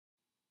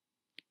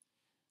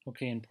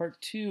Okay, in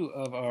part two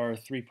of our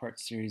three-part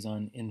series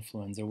on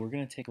influenza, we're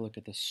going to take a look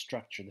at the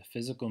structure, the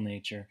physical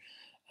nature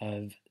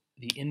of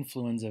the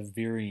influenza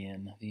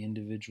virion, the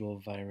individual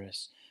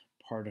virus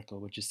particle.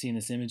 What you see in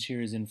this image here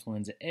is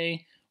influenza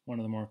A, one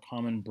of the more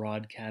common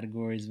broad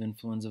categories of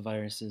influenza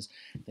viruses.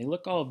 They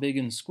look all big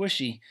and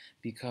squishy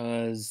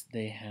because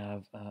they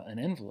have an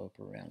envelope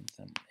around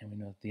them. And we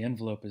know that the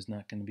envelope is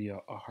not going to be a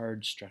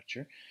hard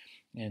structure,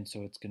 and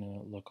so it's going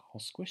to look all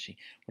squishy.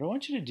 What I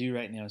want you to do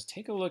right now is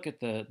take a look at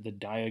the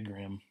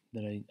diagram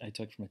that I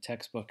took from a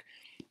textbook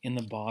in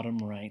the bottom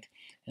right,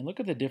 and look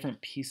at the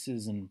different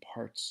pieces and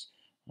parts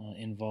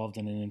involved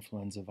in an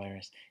influenza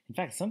virus. In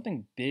fact,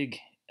 something big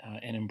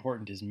and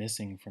important is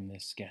missing from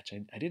this sketch.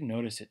 I didn't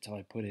notice it till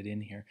I put it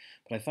in here,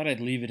 but I thought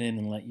I'd leave it in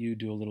and let you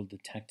do a little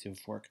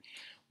detective work.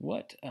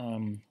 What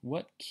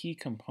key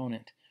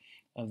component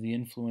of the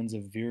influenza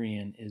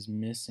virion is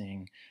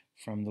missing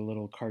from the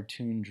little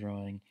cartoon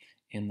drawing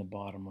in the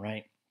bottom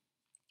right?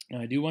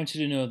 Now, I do want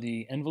you to know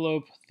the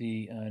envelope,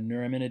 the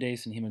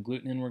neuraminidase and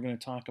hemagglutinin we're going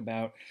to talk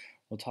about.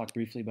 We'll talk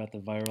briefly about the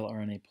viral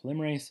RNA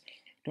polymerase.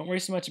 Don't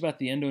worry so much about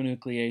the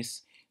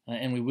endonuclease,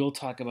 and we will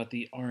talk about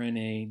the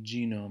RNA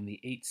genome,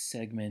 the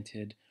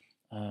segmented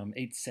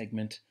RNA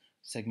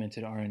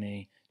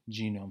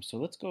genome. So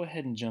let's go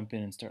ahead and jump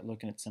in and start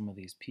looking at some of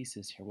these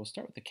pieces here. We'll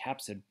start with the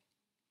capsid.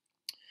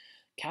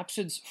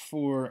 Capsids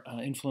for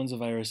influenza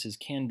viruses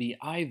can be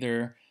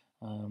either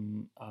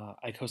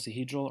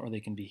icosahedral or they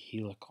can be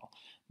helical.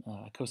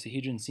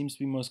 Icosahedron seems to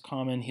be most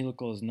common.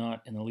 Helical is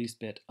not in the least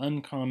bit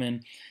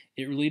uncommon.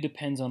 It really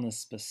depends on the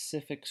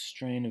specific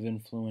strain of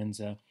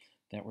influenza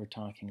that we're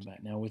talking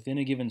about. Now, within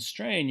a given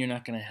strain, you're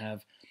not going to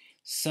have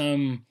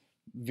some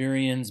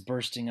virions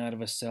bursting out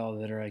of a cell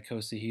that are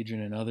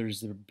icosahedron and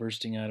others that are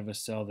bursting out of a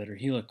cell that are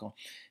helical.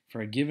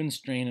 For a given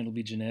strain, it'll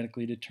be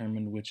genetically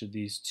determined which of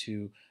these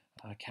two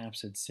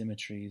capsid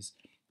symmetries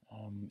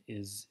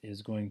is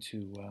going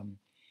to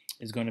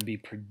be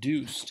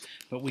produced.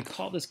 But we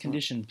call this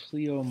condition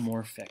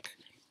pleomorphic,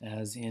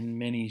 as in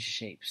many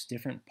shapes,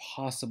 different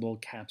possible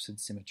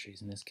capsid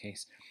symmetries. In this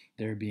case,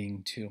 there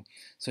being two.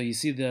 So you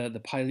see the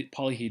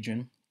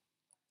polyhedron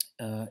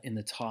in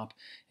the top,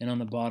 and on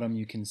the bottom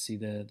you can see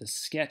the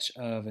sketch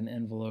of an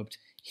enveloped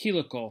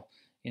helical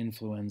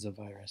influenza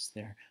virus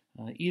there.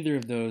 Either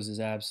of those is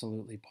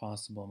absolutely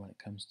possible when it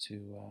comes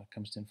to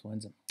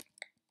influenza.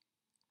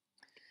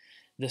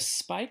 The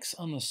spikes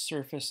on the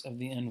surface of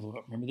the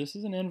envelope, remember this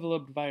is an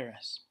enveloped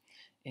virus,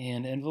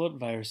 and enveloped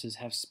viruses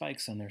have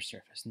spikes on their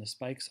surface, and the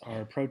spikes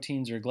are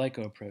proteins or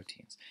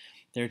glycoproteins.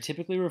 They're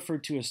typically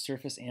referred to as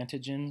surface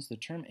antigens. The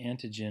term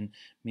antigen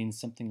means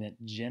something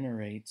that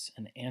generates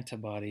an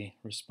antibody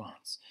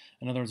response.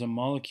 In other words, a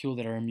molecule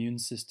that our immune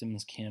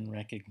systems can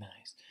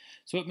recognize.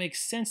 So it makes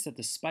sense that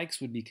the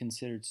spikes would be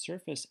considered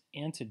surface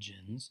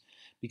antigens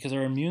because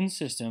our immune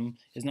system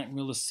is not going to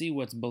be able to see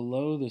what's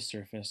below the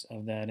surface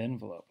of that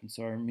envelope. And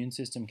so our immune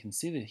system can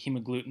see the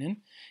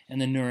hemagglutinin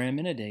and the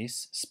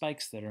neuraminidase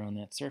spikes that are on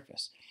that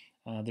surface.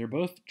 They're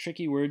both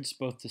tricky words,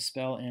 both to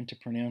spell and to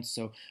pronounce,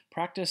 so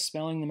practice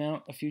spelling them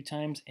out a few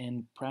times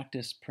and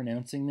practice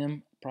pronouncing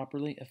them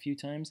properly a few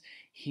times.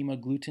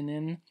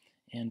 Hemagglutinin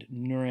and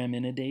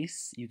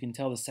neuraminidase. You can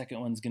tell the second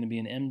one's going to be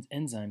an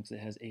enzyme because it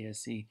has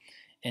ASE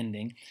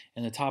ending,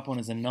 and the top one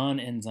is a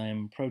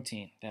non-enzyme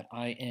protein. That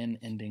IN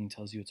ending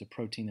tells you it's a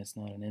protein that's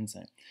not an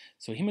enzyme.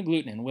 So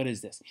hemagglutinin, what is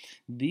this?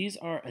 These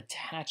are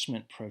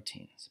attachment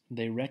proteins.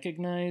 They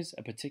recognize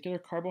a particular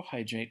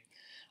carbohydrate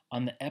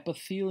on the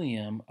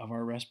epithelium of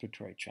our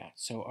respiratory tract.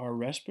 So our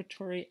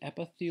respiratory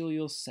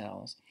epithelial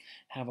cells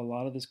have a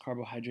lot of this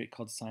carbohydrate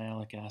called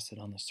sialic acid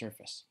on the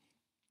surface.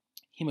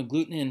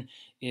 Hemagglutinin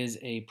is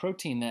a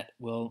protein that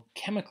will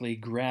chemically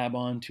grab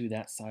onto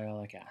that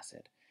sialic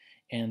acid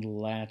and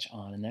latch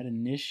on, and that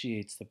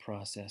initiates the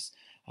process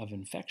of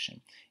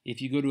infection.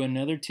 If you go to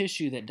another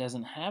tissue that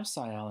doesn't have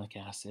sialic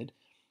acid,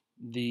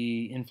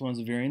 the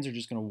influenza virions are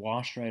just going to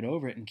wash right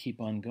over it and keep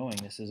on going.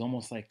 This is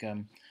almost like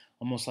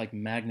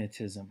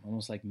magnetism,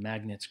 almost like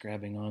magnets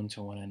grabbing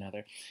onto one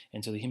another.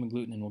 And so the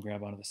hemagglutinin will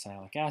grab onto the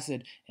sialic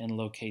acid and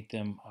locate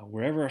them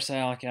wherever our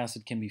sialic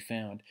acid can be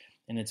found.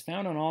 And it's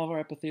found on all of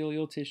our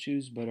epithelial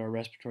tissues, but our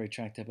respiratory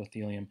tract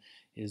epithelium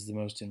is the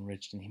most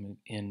enriched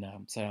in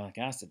sialic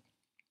acid.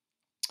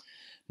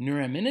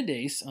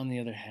 Neuraminidase, on the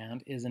other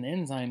hand, is an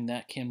enzyme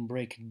that can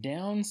break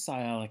down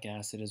sialic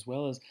acid as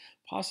well as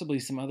possibly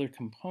some other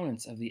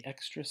components of the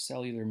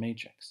extracellular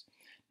matrix.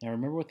 Now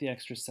remember what the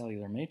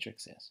extracellular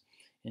matrix is.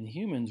 In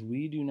humans,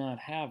 we do not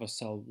have a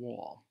cell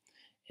wall.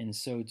 And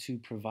so to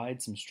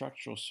provide some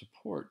structural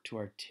support to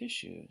our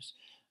tissues,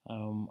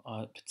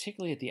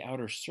 particularly at the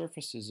outer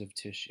surfaces of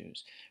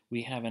tissues,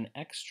 we have an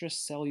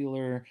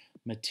extracellular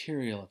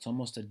material. It's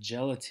almost a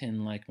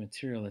gelatin-like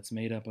material that's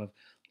made up of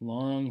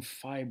long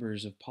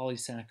fibers of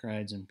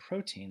polysaccharides and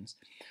proteins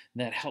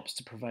that helps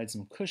to provide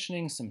some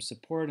cushioning, some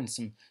support, and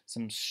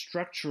some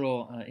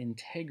structural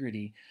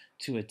integrity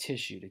to a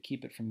tissue to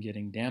keep it from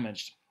getting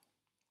damaged.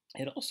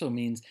 It also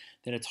means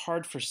that it's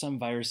hard for some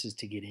viruses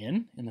to get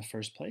in the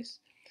first place,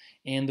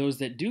 And those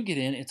that do get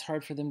in, it's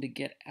hard for them to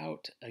get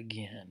out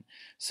again.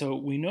 So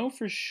we know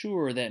for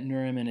sure that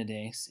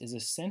neuraminidase is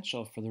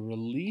essential for the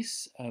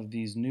release of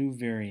these new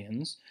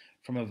virions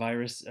from a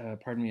virus, a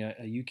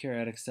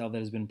eukaryotic cell that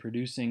has been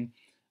producing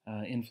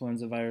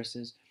influenza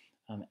viruses.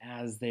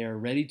 As they are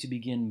ready to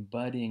begin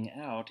budding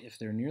out, if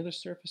they're near the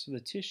surface of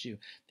the tissue,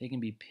 they can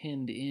be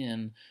pinned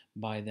in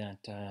by that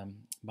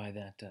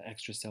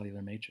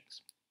extracellular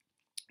matrix.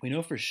 We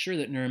know for sure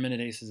that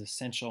neuraminidase is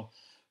essential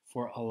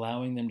for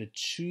allowing them to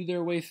chew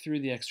their way through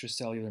the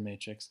extracellular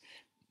matrix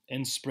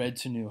and spread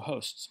to new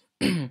hosts.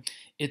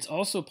 It's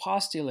also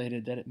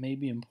postulated that it may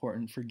be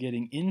important for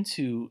getting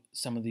into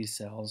some of these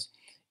cells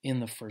in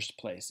the first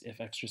place. If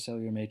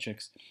extracellular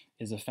matrix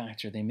is a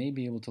factor, they may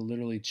be able to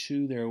literally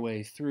chew their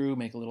way through,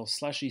 make a little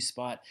slushy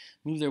spot,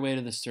 move their way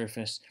to the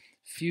surface,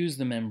 fuse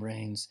the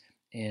membranes,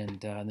 and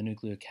the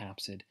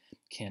nucleocapsid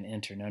can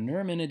enter. Now,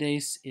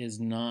 neuraminidase is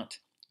not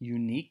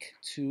unique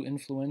to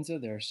influenza.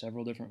 There are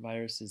several different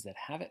viruses that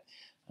have it,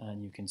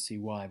 and you can see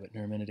why, but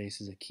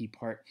neuraminidase is a key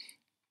part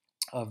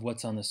of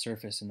what's on the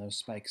surface in those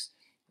spikes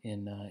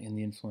in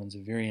the influenza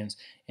virions.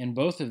 And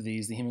both of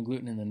these, the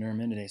hemagglutinin and the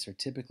neuraminidase, are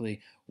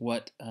typically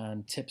what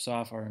tips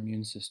off our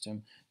immune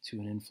system to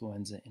an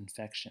influenza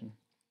infection.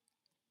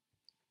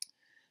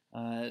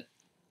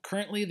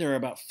 Currently, there are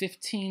about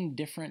 15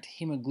 different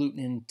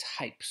hemagglutinin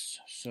types,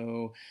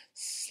 so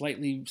slight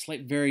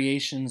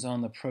variations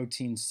on the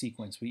protein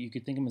sequence. You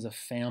could think of them as a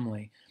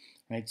family,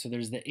 right? So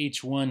there's the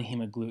H1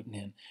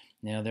 hemagglutinin.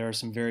 Now, there are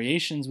some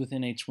variations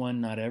within H1.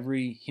 Not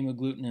every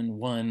hemagglutinin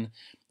 1,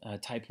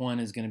 type 1,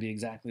 is going to be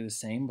exactly the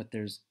same, but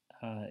there's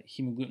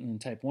hemagglutinin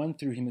type 1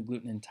 through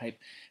hemagglutinin type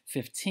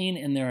 15,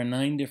 and there are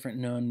 9 different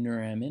known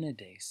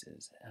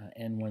neuraminases,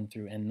 N1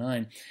 through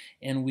N9.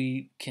 And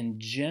we can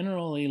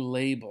generally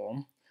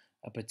label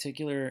a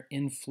particular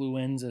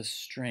influenza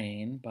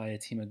strain by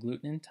its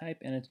hemagglutinin type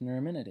and its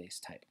neuraminidase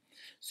type.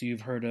 So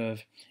you've heard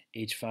of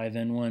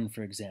H5N1,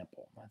 for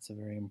example. That's a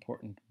very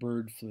important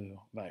bird flu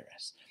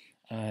virus.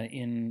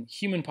 In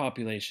human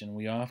population,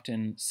 we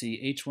often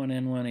see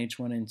H1N1,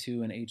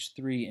 H1N2, and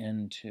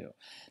H3N2.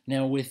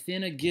 Now,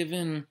 within a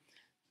given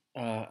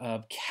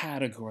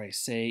category,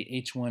 say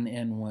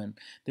H1N1,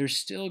 there's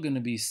still going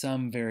to be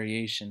some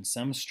variation.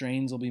 Some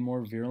strains will be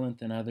more virulent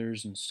than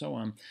others and so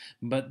on,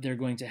 but they're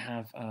going to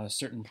have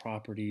certain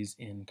properties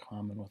in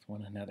common with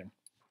one another.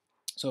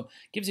 So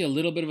it gives you a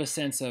little bit of a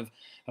sense of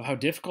how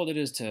difficult it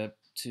is to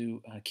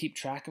keep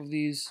track of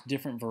these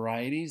different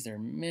varieties. There are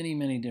many,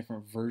 many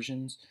different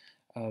versions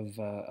of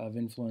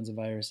influenza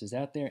viruses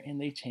out there,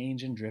 and they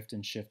change and drift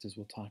and shift, as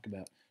we'll talk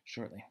about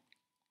shortly.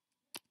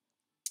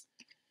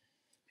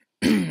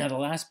 Now, the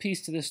last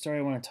piece to this story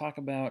I want to talk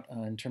about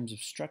in terms of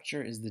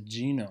structure is the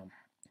genome.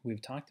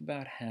 We've talked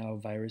about how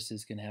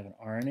viruses can have an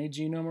RNA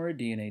genome or a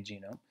DNA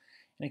genome,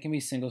 and it can be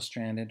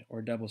single-stranded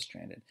or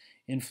double-stranded.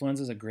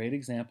 Influenza is a great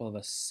example of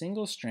a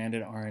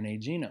single-stranded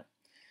RNA genome.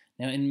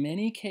 Now, in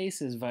many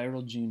cases,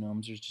 viral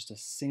genomes, there's just a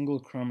single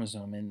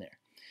chromosome in there.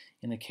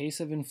 In the case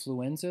of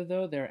influenza,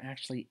 though, there are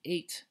actually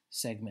 8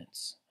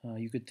 segments.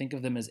 You could think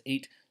of them as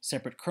 8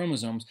 separate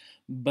chromosomes,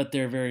 but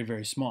they're very,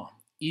 very small.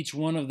 Each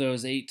one of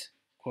those 8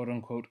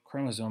 quote-unquote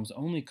chromosomes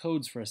only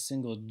codes for a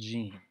single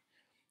gene.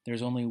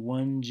 There's only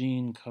one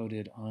gene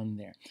coded on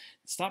there.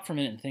 Stop for a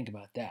minute and think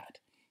about that.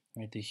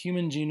 Right? The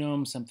human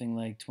genome, something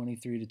like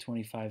 23 to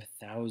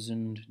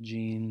 25,000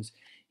 genes.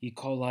 E.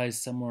 coli is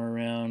somewhere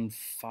around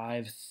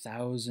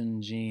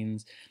 5,000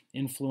 genes.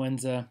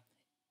 Influenza,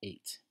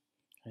 8.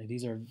 Right?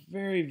 These are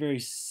very, very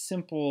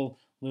simple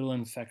little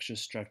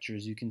infectious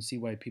structures. You can see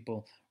why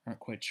people aren't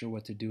quite sure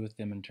what to do with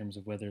them in terms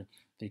of whether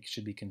they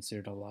should be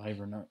considered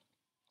alive or not.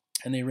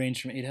 And they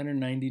range from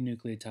 890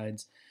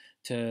 nucleotides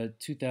to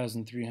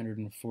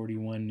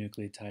 2,341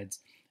 nucleotides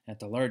at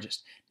the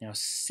largest. Now,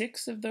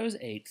 6 of those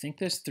 8, think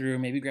this through,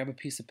 maybe grab a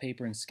piece of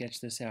paper and sketch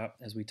this out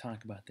as we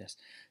talk about this.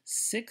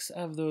 6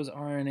 of those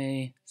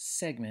RNA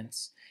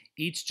segments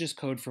each just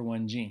code for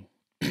one gene.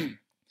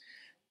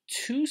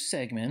 2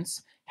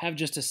 segments have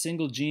just a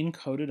single gene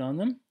coded on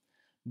them,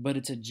 but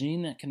it's a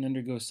gene that can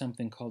undergo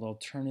something called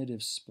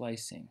alternative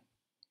splicing.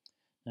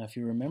 Now, if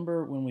you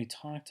remember when we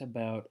talked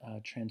about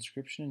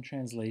transcription and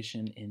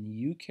translation in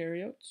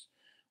eukaryotes,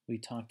 we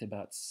talked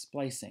about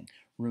splicing,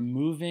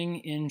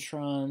 removing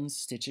introns,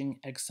 stitching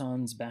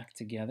exons back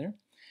together.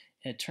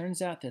 It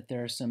turns out that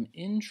there are some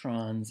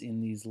introns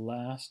in these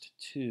last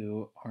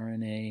 2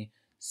 RNA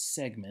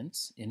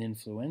segments in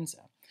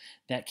influenza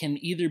that can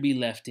either be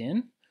left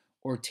in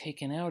or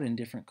taken out in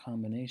different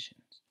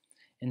combinations.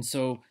 And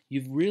so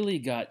you've really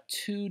got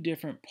 2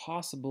 different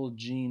possible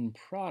gene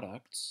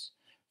products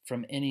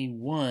from any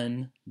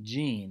one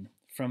gene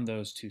from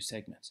those 2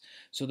 segments.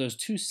 So those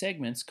 2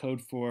 segments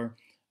code for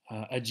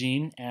a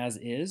gene as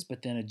is,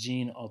 but then a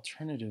gene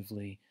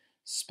alternatively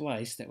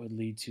spliced that would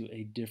lead to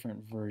a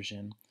different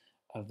version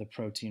of the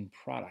protein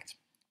product.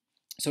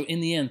 So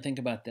in the end, think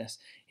about this.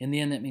 In the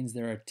end, that means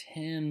there are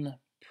 10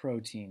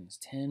 proteins,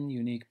 10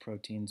 unique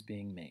proteins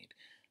being made.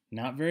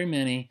 Not very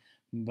many,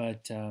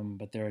 but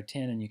there are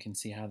 10, and you can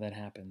see how that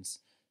happens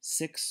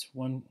six,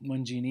 one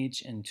gene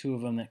each, and 2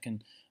 of them that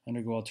can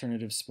undergo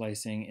alternative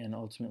splicing and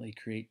ultimately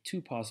create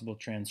 2 possible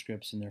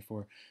transcripts and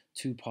therefore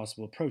 2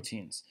 possible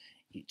proteins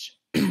each.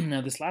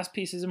 Now this last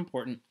piece is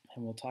important,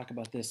 and we'll talk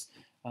about this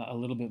a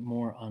little bit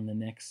more on the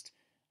next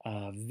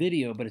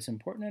video, but it's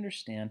important to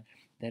understand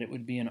that it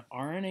would be an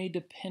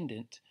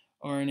RNA-dependent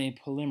RNA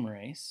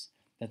polymerase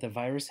that the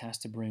virus has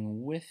to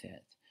bring with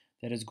it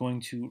that is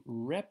going to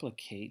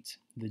replicate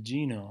the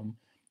genome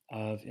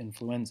of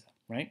influenza,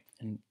 right?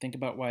 And think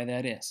about why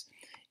that is.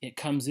 It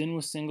comes in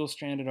with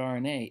single-stranded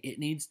RNA. It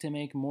needs to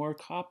make more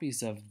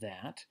copies of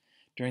that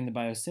during the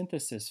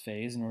biosynthesis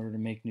phase in order to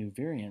make new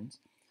virions.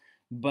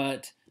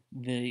 But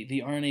the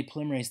RNA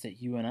polymerase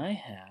that you and I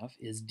have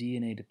is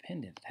DNA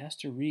dependent. It has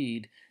to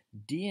read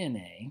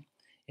DNA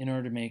in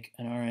order to make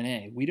an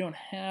RNA. We don't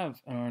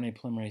have an RNA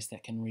polymerase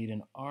that can read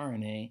an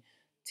RNA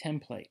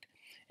template.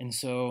 And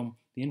so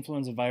the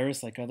influenza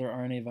virus, like other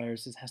RNA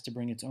viruses, has to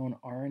bring its own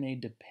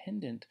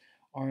RNA-dependent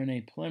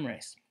RNA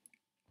polymerase.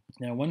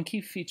 Now, one key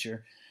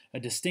feature, a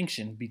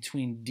distinction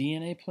between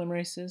DNA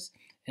polymerases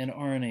and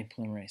RNA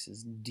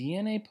polymerases.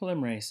 DNA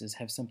polymerases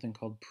have something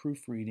called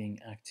proofreading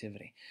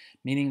activity,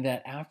 meaning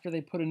that after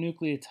they put a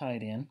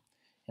nucleotide in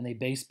and they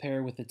base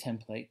pair with the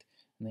template,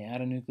 and they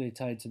add a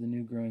nucleotide to the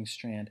new growing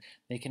strand,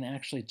 they can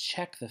actually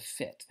check the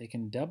fit. They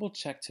can double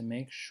check to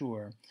make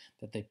sure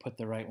that they put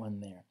the right one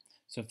there.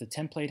 So if the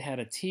template had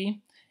a T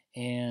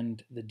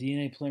and the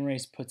DNA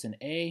polymerase puts an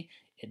A,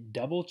 it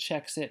double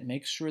checks it,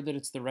 makes sure that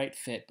it's the right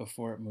fit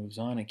before it moves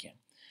on again.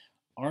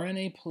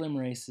 RNA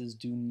polymerases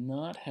do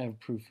not have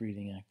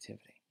proofreading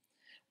activity,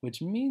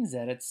 which means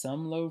that at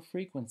some low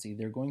frequency,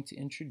 they're going to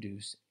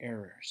introduce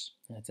errors.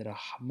 That's at a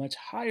much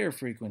higher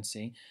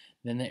frequency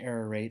than the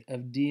error rate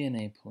of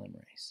DNA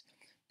polymerase.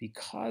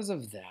 Because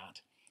of that,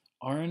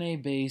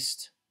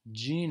 RNA-based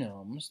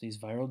genomes, these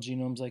viral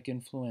genomes like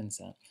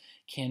influenza,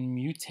 can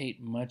mutate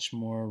much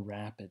more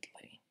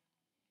rapidly.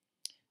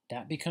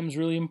 That becomes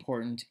really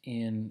important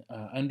in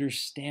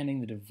understanding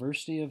the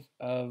diversity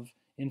of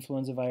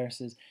influenza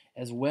viruses,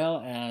 as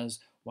well as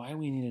why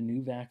we need a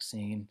new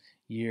vaccine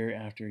year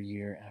after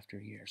year after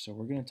year. So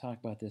we're going to talk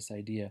about this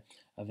idea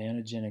of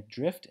antigenic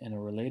drift and a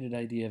related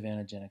idea of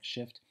antigenic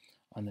shift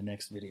on the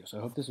next video. So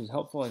I hope this was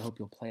helpful. I hope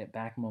you'll play it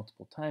back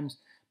multiple times.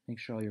 Make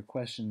sure all your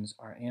questions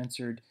are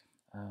answered.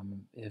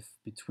 If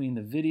between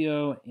the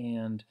video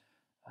and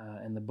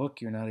the book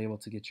you're not able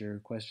to get your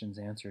questions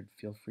answered,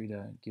 feel free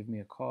to give me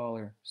a call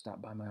or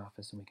stop by my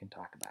office and we can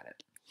talk about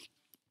it.